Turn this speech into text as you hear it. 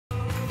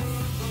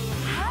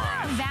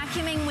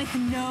with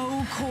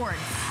no cords.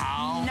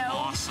 How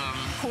awesome.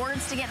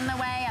 Cords to get in the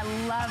way. I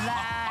love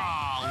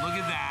that. Oh, look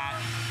at that.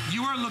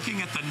 You are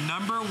looking at the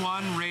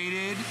 #1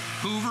 rated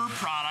Hoover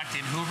product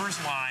in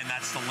Hoover's line.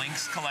 That's the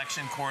LiNX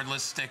Collection Cordless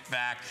Stick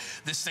Vac.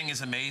 This thing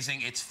is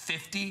amazing. It's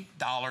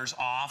 $50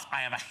 off.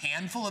 I have a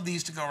handful of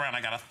these to go around.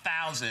 I got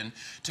 1,000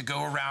 to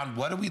go around.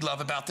 What do we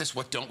love about this?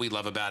 What don't we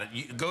love about it?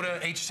 You go to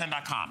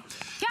hsn.com.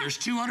 Yeah. There's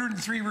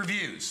 203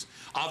 reviews.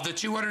 Of the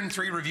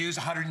 203 reviews,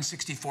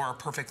 164 are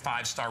perfect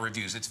 5-star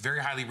reviews. It's very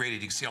highly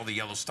rated. You can see all the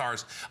yellow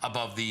stars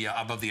above the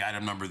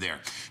item number there.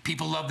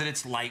 People love that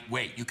it's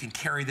lightweight. You can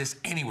carry this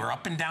anywhere,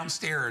 up and down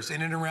stairs,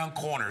 in and around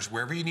corners,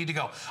 wherever you need to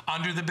go,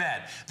 under the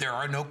bed. There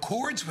are no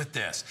cords with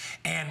this.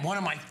 And one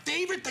of my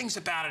favorite things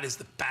about it is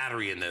the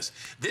battery in this.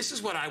 This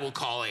is what I will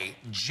call a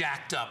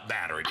jacked up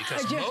battery,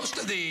 because most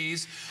of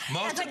these,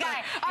 most of the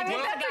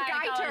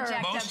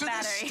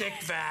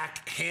stick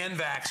vac, hand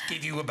vacs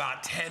give you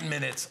about 10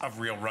 minutes of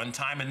real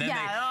runtime, and then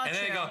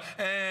they go,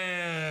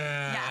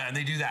 and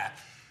they do that.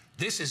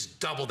 This is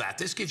double that.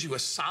 This gives you a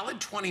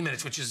solid 20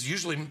 minutes, which is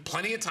usually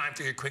plenty of time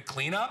for your quick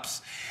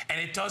cleanups. And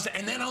it does,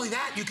 and then not only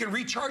that, you can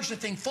recharge the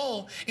thing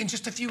full in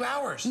just a few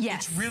hours.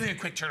 Yes. It's really a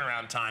quick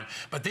turnaround time.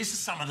 But this is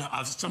some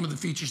of the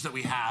features that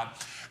we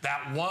have.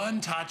 That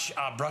one-touch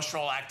brush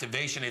roll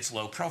activation. It's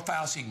low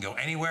profile, so you can go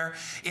anywhere.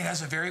 It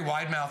has a very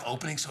wide mouth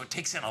opening, so it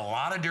takes in a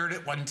lot of dirt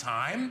at one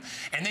time.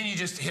 And then you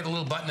just hit a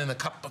little button, and the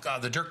cup,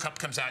 the dirt cup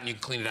comes out, and you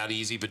can clean it out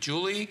easy. But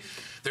Julie,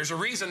 there's a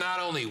reason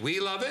not only we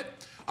love it,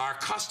 our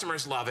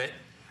customers love it,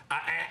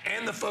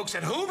 and the folks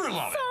at Hoover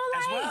love it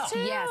as well.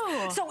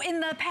 Yes. So in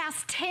the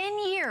past 10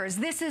 years,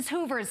 this is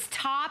Hoover's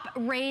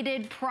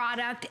top-rated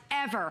product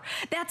ever.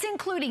 That's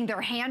including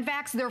their hand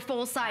vacs, their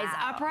full-size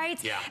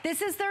uprights. Yeah.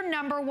 This is their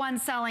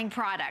 #1 selling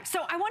product.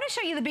 So I want to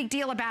show you the big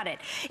deal about it.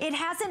 It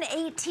has an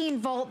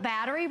 18-volt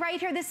battery right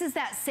here. This is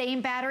that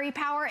same battery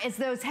power as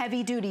those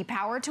heavy-duty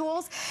power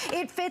tools.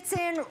 It fits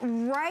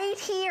in right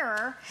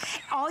here.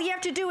 All you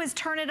have to do is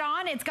turn it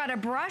on. It's got a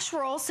brush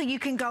roll, so you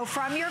can go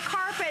from your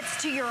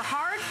carpets to your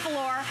hard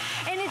floor,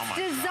 and it's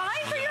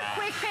designed for your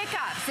quick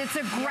pickups. It's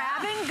a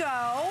grab and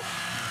go.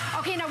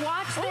 Okay, now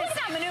watch this. Look at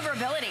that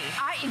maneuverability.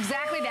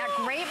 Exactly, that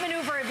great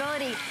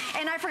maneuverability.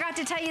 And I forgot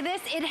to tell you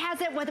this, it has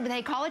what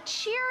they call a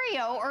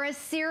Cheerio or a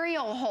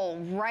cereal hole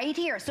right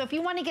here. So if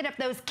you want to get up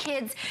those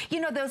kids,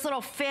 you know, those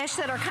little fish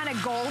that are kind of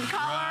gold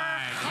color.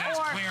 Right, that's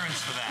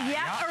clearance for that.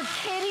 Yeah, or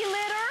kitty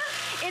litter.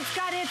 It's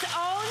got its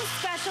own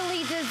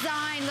specially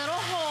designed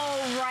little hole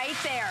right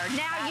there.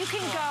 Now you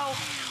can go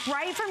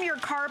right from your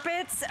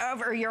carpets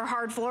over your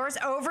hard floors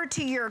over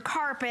to your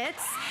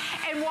carpets,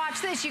 and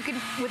watch this. You can,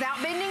 without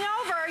bending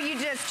over, you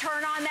just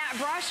turn on that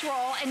brush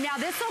roll, and now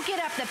this will get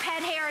up the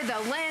pet hair,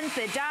 the lint,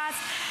 the dust,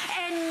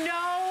 and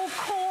no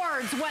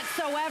cords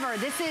whatsoever.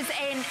 This is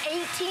an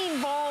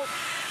 18-volt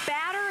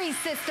battery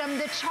system.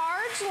 The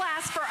charge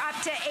lasts for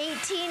up to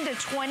 18 to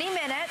 20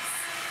 minutes.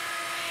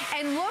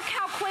 And look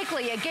how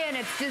quickly, again,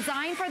 it's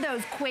designed for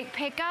those quick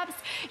pickups.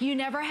 You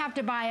never have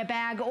to buy a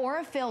bag or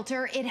a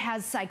filter. It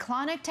has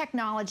cyclonic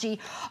technology.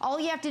 All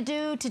you have to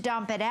do to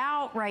dump it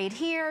out right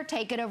here,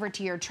 take it over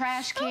to your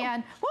trash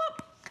can.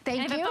 Whoop!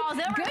 Thank you. If it falls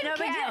over, good no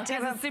big deal, catch.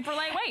 because it's super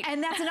lightweight.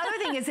 And that's another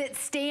thing, is it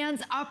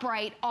stands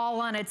upright all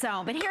on its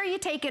own. But here you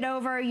take it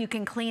over, you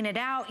can clean it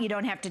out, you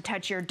don't have to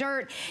touch your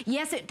dirt.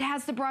 Yes, it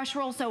has the brush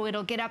roll, so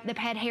it'll get up the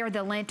pet hair,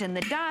 the lint, and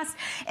the dust,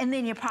 and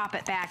then you pop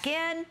it back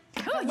in.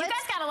 Ooh, you guys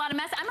got a lot of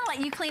mess. I'm gonna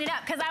let you clean it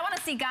up, because I want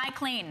to see Guy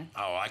clean.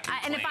 Oh, I can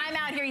And clean. if I'm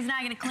out here, he's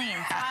not gonna clean,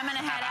 so I'm gonna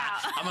head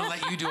out. I'm gonna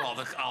let you do all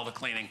the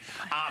cleaning.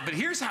 But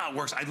here's how it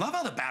works. I love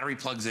how the battery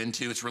plugs in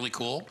too. It's really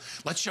cool.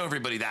 Let's show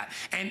everybody that.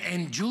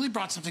 And Julie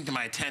brought something to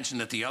my attention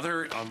that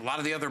a lot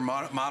of the other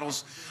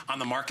models on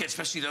the market,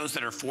 especially those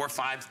that are 4 or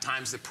 5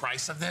 times the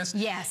price of this.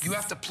 Yes. You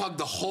have to plug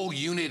the whole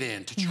unit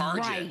in to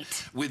charge it.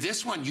 With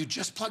this one, you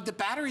just plug the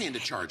battery in to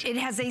charge it. It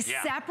has a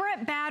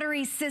separate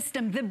battery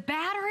system. The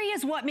battery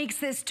is what makes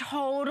this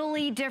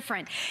totally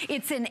different.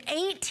 It's an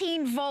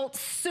 18-volt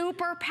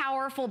super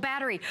powerful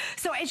battery.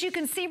 So as you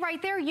can see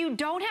right there, you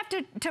don't have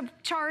to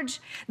charge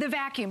the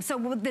vacuum.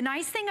 So the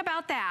nice thing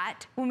about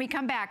that, when we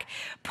come back,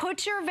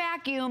 put your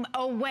vacuum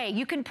away.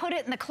 You can put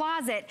it in the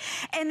closet,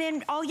 and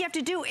then all you have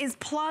to do is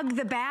plug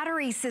the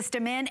battery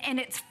system in, and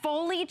it's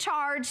fully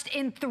charged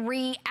in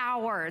 3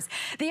 hours.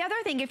 The other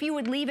thing, if you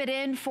would leave it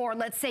in for,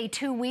 let's say,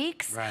 2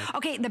 weeks,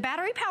 okay, the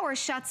battery power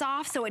shuts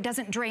off so it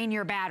doesn't drain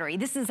your battery.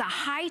 This is a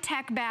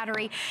high-tech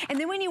battery, and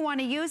then when you want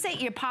to use it,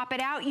 you pop it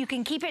out. You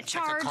can keep it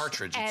charged like a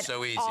cartridge. It's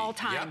so easy. All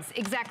times.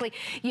 Exactly.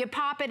 You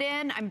pop it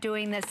in. I'm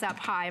doing this up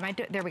high.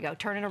 There we go.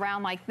 Turn it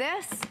around like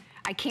this.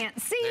 I can't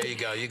see. There you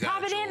go. You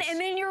got Pop it in, and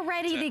then you're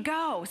ready to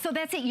go. So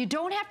that's it. You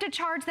don't have to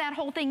charge that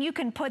whole thing. You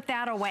can put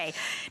that away.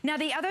 Now,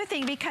 the other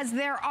thing, because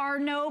there are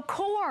no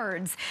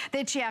cords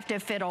that you have to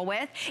fiddle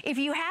with, if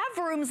you have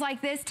rooms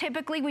like this,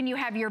 typically when you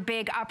have your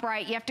big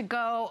upright, you have to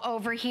go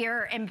over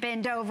here and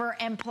bend over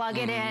and plug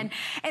it in.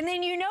 And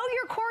then you know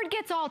your cord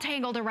gets all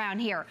tangled around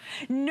here.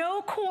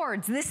 No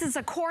cords. This is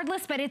a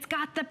cordless, but it's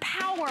got the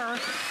power.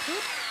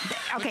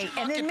 Okay,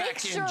 and then make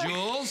sure.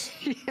 Jules?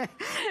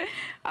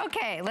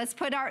 Okay, let's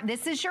put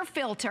this is your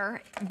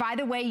filter. By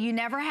the way, you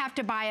never have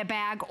to buy a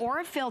bag or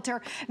a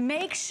filter.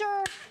 Make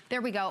sure,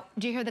 there we go.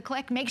 Do you hear the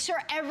click? Make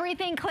sure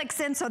everything clicks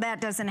in so that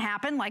doesn't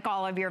happen like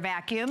all of your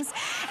vacuums.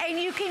 And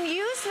you can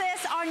use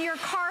this on your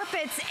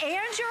carpets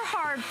and your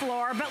hard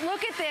floor, but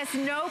look at this,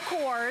 no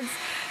cords.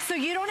 So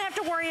you don't have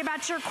to worry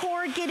about your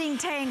cord getting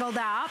tangled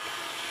up.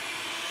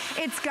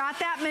 It's got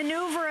that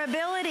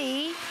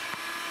maneuverability.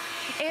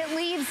 It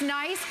leaves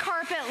nice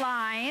carpet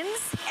lines,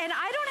 and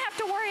I don't have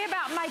to worry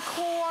about my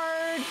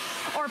cord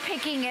or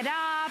picking it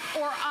up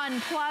or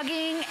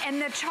unplugging,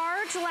 and the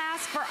charge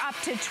lasts for up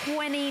to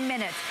 20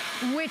 minutes,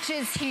 which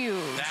is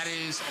huge. That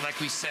is, like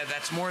we said,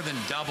 that's more than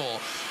double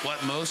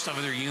what most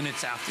other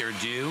units out there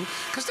do,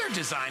 because they're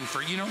designed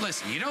for, you know,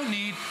 listen, you don't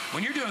need,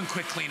 when you're doing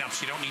quick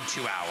cleanups, you don't need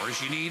 2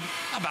 hours. You need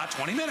about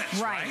 20 minutes,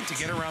 right, to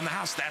get around the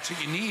house. That's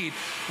what you need.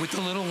 With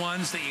the little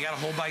ones that you got to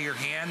hold by your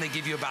hand, they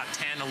give you about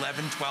 10,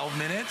 11, 12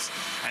 minutes.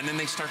 And then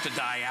they start to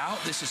die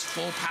out. This is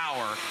full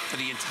power for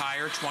the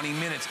entire 20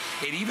 minutes.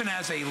 It even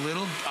has a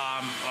little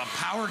a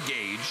power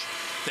gauge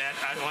that,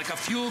 like a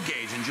fuel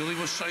gauge, and Julie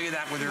will show you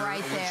that with her,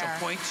 when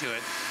she'll point to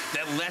it,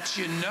 that lets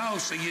you know,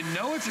 so you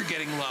know if you're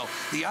getting low.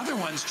 The other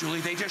ones,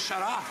 Julie, they just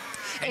shut off.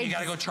 And you got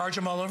to go charge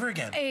them all over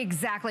again.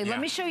 Exactly. Let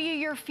me show you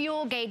your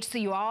fuel gauge so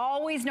you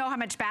always know how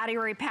much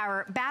battery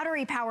power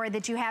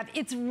that you have.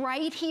 It's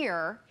right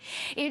here.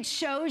 It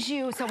shows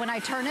you, so when I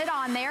turn it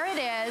on, there it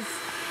is.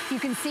 You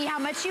can see how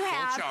much you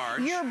have. Full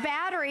charge. Your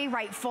battery,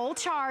 right, full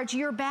charge.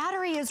 Your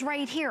battery is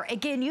right here.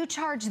 Again, you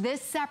charge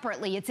this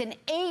separately. It's an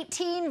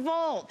 18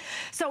 volt.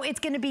 So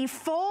it's going to be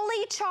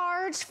fully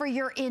charged for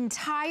your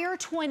entire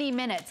 20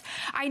 minutes.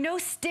 I know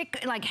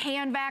like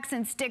hand vacs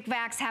and stick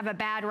vacs have a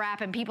bad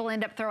rap and people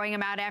end up throwing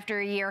them out after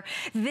a year.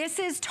 This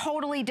is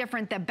totally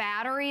different. The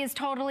battery is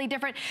totally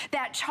different.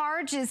 That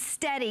charge is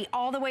steady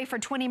all the way for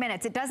 20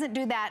 minutes. It doesn't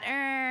do that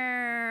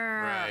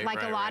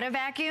like a lot of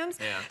vacuums.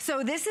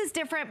 So this is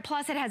different.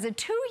 Plus it has a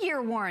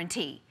 2-year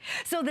warranty.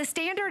 So the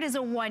standard is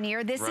a 1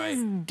 year. This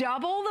is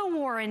double the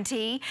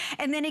warranty.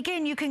 And then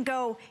again, you can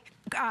go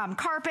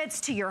carpets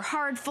to your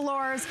hard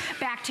floors,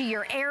 back to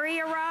your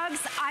area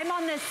rugs. I'm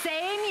on the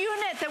same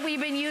unit that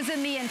we've been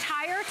using the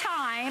entire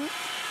time.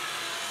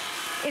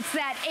 It's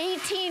that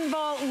 18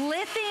 volt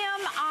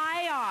lithium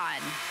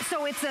ion.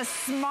 So it's a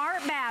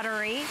smart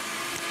battery.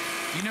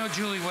 You know,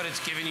 Julie, what it's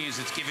giving you is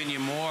it's giving you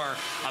more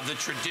of the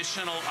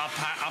traditional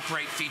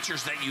upright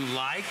features that you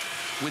like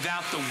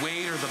without the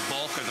weight or the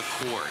bulk or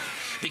the cord.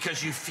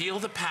 Because you feel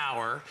the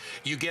power,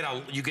 you get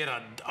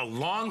a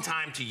long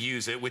time to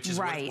use it, which is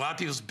what a lot of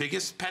people's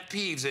biggest pet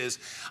peeves is,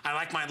 I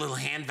like my little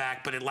hand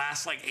vac, but it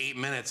lasts like 8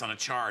 minutes on a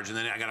charge, and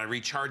then I gotta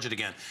recharge it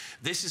again.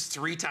 This is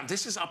 3 times,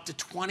 this is up to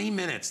 20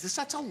 minutes.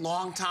 That's a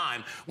long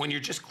time when you're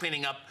just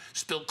cleaning up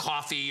spilled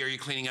coffee, or you're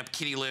cleaning up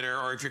kitty litter,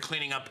 or if you're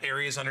cleaning up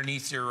areas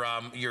underneath your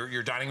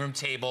dining room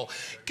table.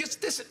 Because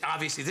this,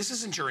 obviously, this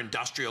isn't your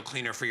industrial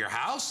cleaner for your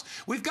house.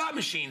 We've got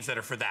machines that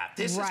are for that.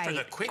 This is for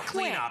the quick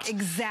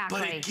cleanups.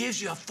 But it gives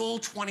you a full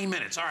 20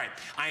 minutes. All right,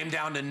 I am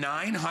down to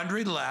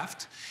 900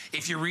 left.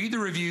 If you read the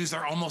reviews,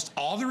 almost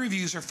all the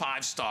reviews are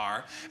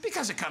 5-star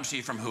because it comes to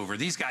you from Hoover.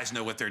 These guys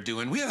know what they're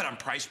doing. We have it on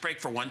price break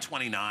for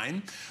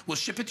 $129. We'll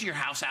ship it to your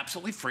house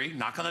absolutely free.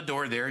 Knock on the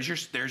door. There's your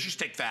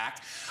stick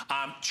vac.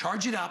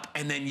 Charge it up,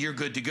 and then you're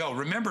good to go.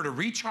 Remember, to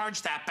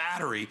recharge that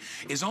battery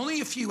is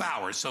only a few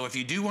hours. So if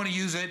you do want to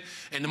use it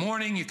in the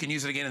morning, you can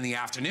use it again in the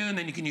afternoon.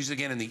 Then you can use it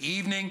again in the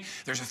evening.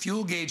 There's a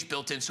fuel gauge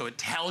built in, so it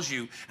tells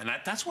you. And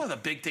that's one of the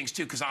big things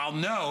too, because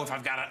I'll know if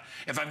I've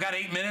got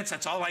 8 minutes,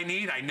 that's all I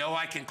need. I know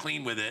I can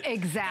clean with it.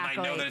 Exactly.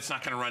 And I know that it's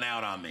not going to run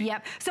out on me.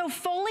 Yep. So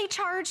fully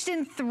charged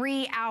in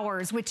 3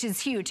 hours, which is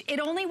huge.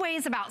 It only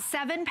weighs about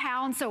 7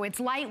 pounds, so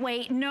it's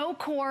lightweight, no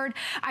cord.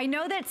 I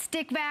know that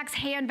stick vacs,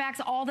 hand vacs,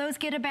 all those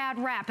get a bad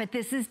rap, but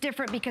this is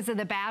different because of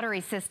the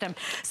battery system.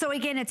 So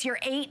again, it's your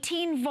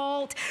 18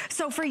 volt.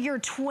 So for your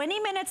 20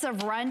 minutes of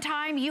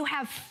runtime, you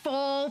have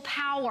full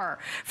power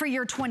for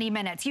your 20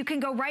 minutes. You can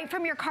go right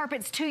from your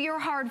carpets to your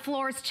hard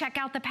floors, check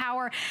out the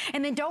power,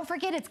 and then don't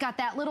forget it's got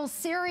that little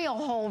cereal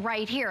hole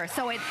right here.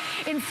 So it,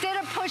 instead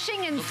of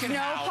pushing and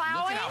snow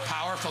plowing. Look at how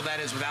powerful that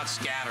is without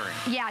scattering.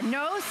 Yeah,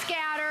 no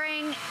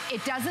scattering.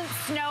 It doesn't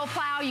snow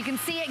plow. You can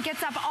see it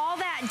gets up all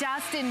that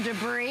dust and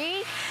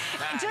debris.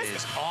 That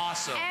is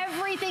awesome.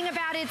 Everything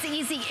about it's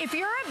easy. If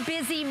you're a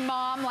busy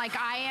mom like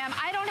I am,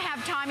 I don't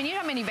have time, and you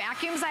know how many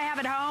vacuums I have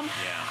at home?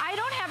 I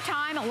don't have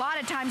time a lot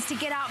of times to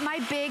get out my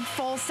big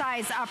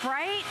full-size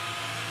upright.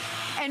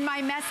 And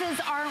my messes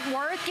aren't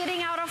worth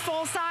getting out of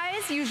full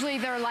size. Usually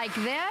they're like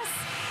this,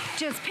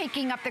 just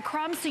picking up the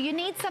crumbs. So you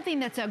need something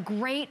that's a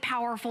great,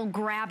 powerful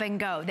grab and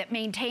go that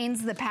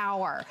maintains the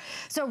power.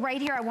 So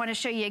right here, I want to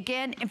show you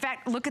again. In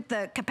fact, look at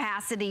the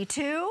capacity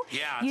too.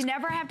 Yeah. You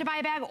never have to buy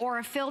a bag or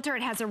a filter.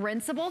 It has a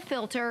rinseable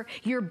filter.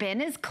 Your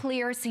bin is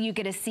clear, so you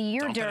get to see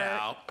your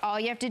dirt. All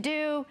you have to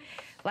do,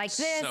 like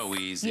this. So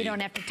easy. You don't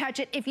have to touch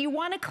it. If you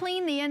want to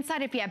clean the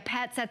inside, if you have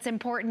pets, that's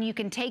important. You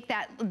can take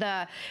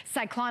the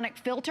cyclonic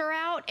filter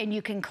out and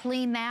you can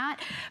clean that.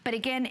 But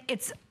again,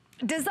 it's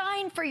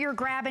designed for your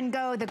grab and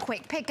go, the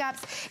quick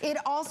pickups. It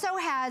also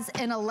has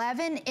an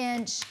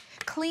 11-inch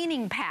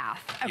cleaning path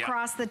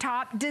across the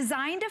top,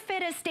 designed to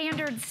fit a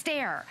standard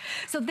stair.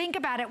 So think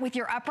about it, with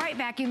your upright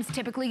vacuums,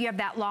 typically you have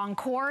that long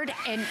cord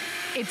and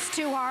it's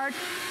too hard.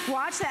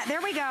 Watch that,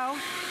 there we go.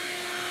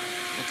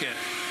 Look at,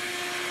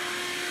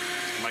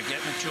 am I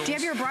getting it, Jules? Do you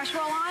have your brush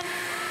roll on?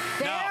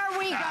 There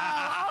we go.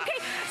 Okay,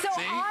 so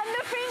See? on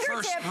the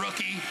fingertip. First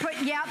rookie.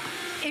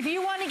 If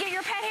you want to get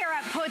your pet hair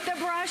up, put the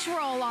brush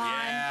roll on.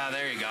 Yeah,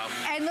 there you go.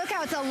 And look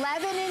how it's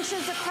 11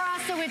 inches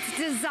across, so it's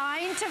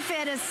designed to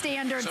fit a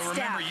standard step. So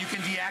remember, you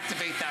can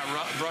deactivate that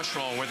brush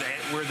roll where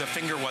the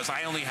finger was.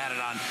 I only had it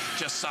on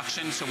just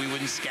suction so we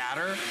wouldn't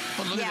scatter.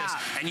 But look at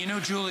this. And you know,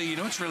 Julie, you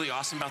know what's really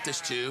awesome about this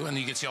too? And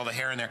you can see all the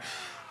hair in there.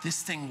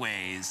 This thing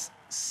weighs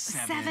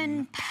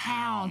 7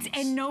 pounds.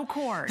 And no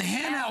cord. The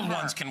handheld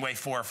ones can weigh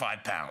 4 or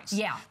 5 pounds.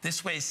 Yeah.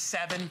 This weighs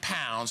 7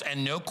 pounds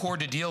and no cord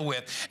to deal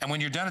with. And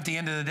when you're done at the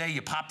end of the day,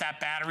 you pop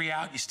that battery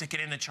out, you stick it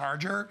in the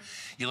charger,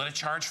 you let it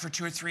charge for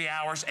 2 or 3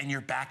 hours, and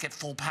you're back at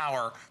full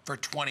power for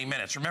 20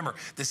 minutes. Remember,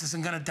 this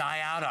isn't gonna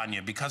die out on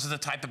you. Because of the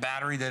type of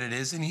battery that it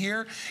is in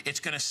here, it's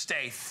gonna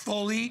stay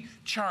fully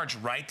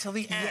charged right till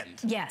the end.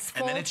 Yes,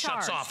 full And then it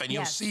shuts charge. off, and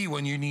you'll see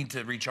when you need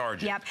to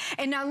recharge it. Yep.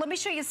 And now let me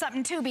show you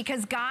something too,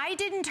 because Guy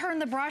didn't turn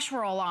the brush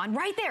roll on.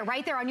 Right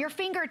there on your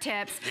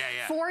fingertips.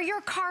 For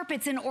your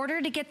carpets, in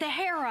order to get the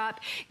hair up,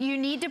 you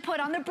need to put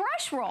on the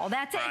brush roll.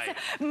 That's it.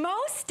 So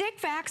most stick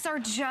vacs are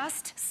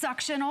just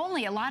suction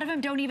only. A lot of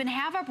them don't even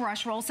have a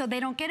brush roll, so they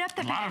don't get up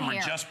the pet hair. A lot of them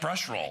are just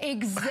brush roll.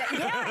 Exactly.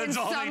 Yeah, and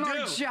some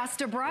are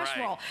just a brush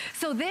roll.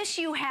 So this,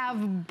 you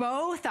have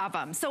both of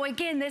them. So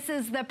again, this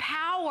is the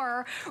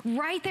power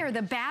right there.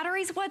 The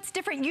battery's what's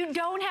different. You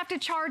don't have to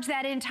charge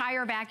that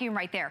entire vacuum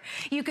right there.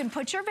 You can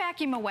put your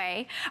vacuum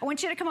away. I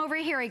want you to come over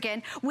here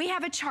again. We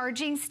have a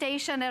charging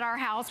station at our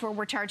house where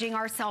we're charging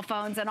our cell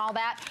phones and all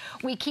that.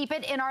 We keep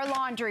it in our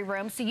laundry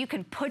room, so you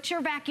can put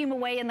your vacuum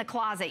away in the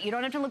closet. You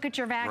don't have to look at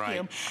your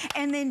vacuum.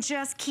 And then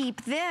just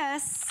keep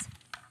this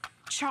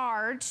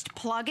charged,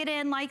 plug it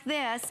in like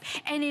this,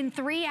 and in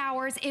 3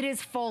 hours it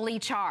is fully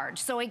charged.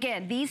 So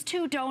again, these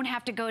two don't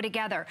have to go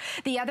together.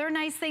 The other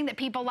nice thing that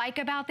people like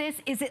about this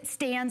is it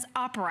stands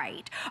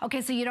upright. Okay,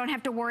 so you don't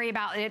have to worry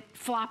about it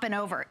flopping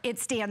over. It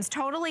stands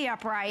totally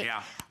upright.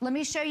 Let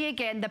me show you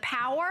again. The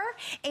power,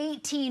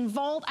 18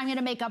 volt. I'm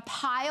gonna make a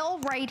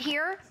pile right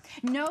here.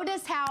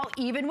 Notice how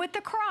even with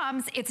the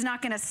crumbs, it's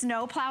not gonna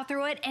snow plow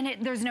through it, and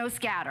there's no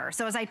scatter.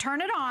 So as I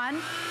turn it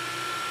on,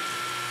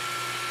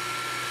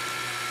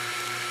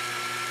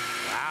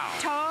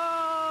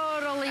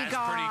 totally gone.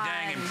 That's pretty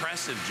dang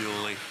impressive,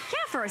 Julie. Yeah,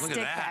 for a stick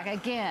vac,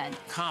 again.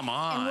 Come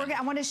on. And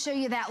I want to show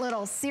you that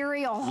little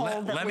cereal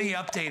hole. Let me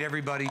update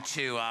everybody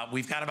too.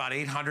 We've got about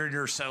 800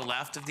 or so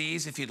left of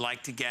these if you'd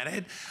like to get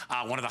it.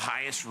 One of the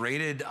highest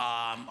rated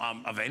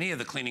of any of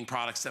the cleaning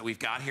products that we've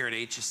got here at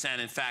HSN.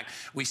 In fact,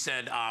 we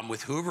said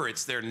with Hoover,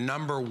 it's their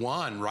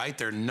 #1, right?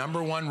 Their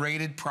 #1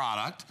 rated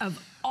product. Of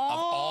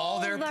all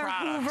their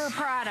products, Hoover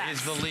products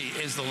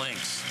is the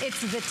LiNX.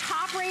 It's the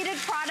top rated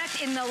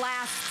product in the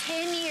last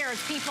 10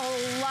 years. People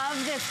love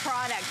this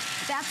product.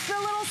 That's the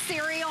little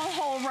cereal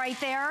hole right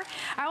there.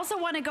 I also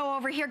want to go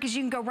over here because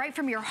you can go right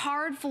from your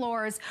hard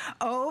floors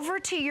over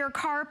to your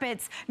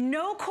carpets.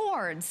 No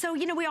cords. So,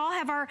 you know, we all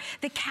have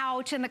the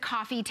couch and the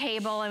coffee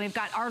table, and we've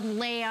got our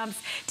lamps.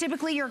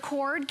 Typically, your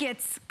cord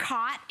gets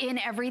caught in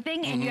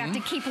everything, and you have to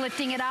keep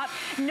lifting it up.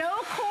 No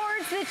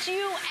cords that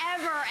you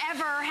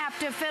ever have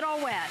to fiddle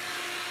with.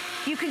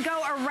 You can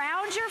go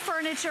around your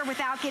furniture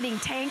without getting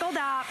tangled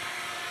up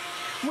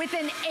with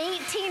an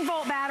 18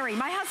 volt battery.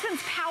 My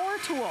husband's power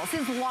tools,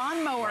 his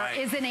lawnmower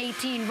is an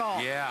 18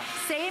 volt.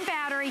 Same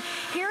battery.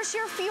 Here's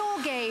your fuel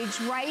gauge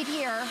right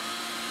here,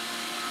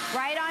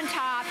 right on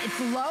top. It's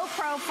low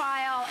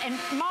profile. And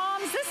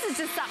moms, this is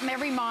just something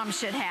every mom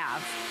should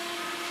have.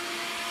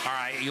 All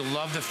right, you'll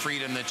love the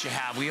freedom that you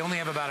have. We only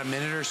have about a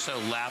minute or so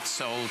left,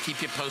 so we'll keep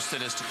you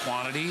posted as to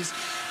quantities.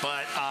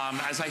 But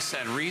as I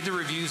said, read the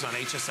reviews on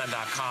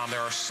hsn.com.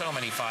 There are so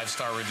many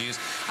 5-star reviews.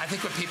 I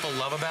think what people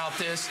love about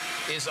this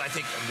is, I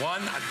think,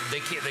 one,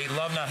 they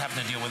love not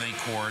having to deal with any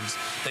cords.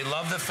 They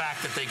love the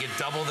fact that they get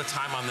double the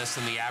time on this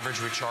than the average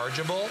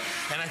rechargeable.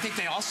 And I think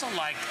they also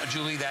like,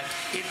 Julie, that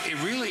it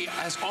really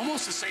has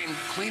almost the same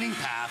cleaning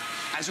path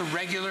as a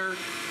regular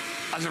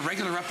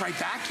upright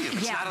vacuum.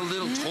 It's not a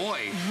little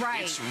toy.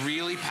 It's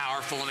really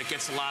powerful, and it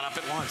gets a lot up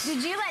at once.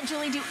 Did you let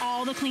Julie do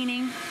all the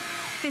cleaning?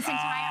 This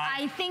entire,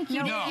 I think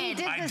you did. He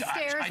did the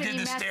stairs I did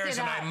the stairs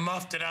and I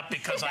muffed it up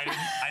because I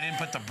didn't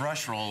put the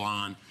brush roll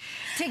on.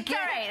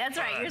 That's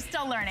right. You're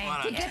still learning.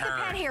 To get the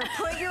pet hair,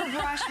 put your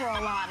brush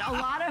roll on. A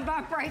lot of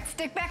upright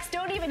stick vacs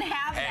don't even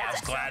have that. Hey, I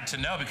was glad to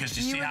know, because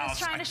you see how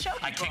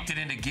I kicked it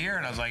into gear,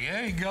 and I was like,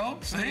 there you go.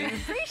 See? I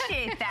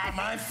appreciate that.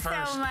 Thanks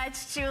so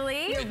much,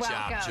 Julie. You're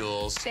welcome. Good job,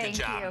 Jules. Thank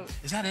Good job. you.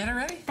 Is that it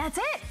already? That's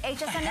it.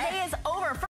 HSN Today is over.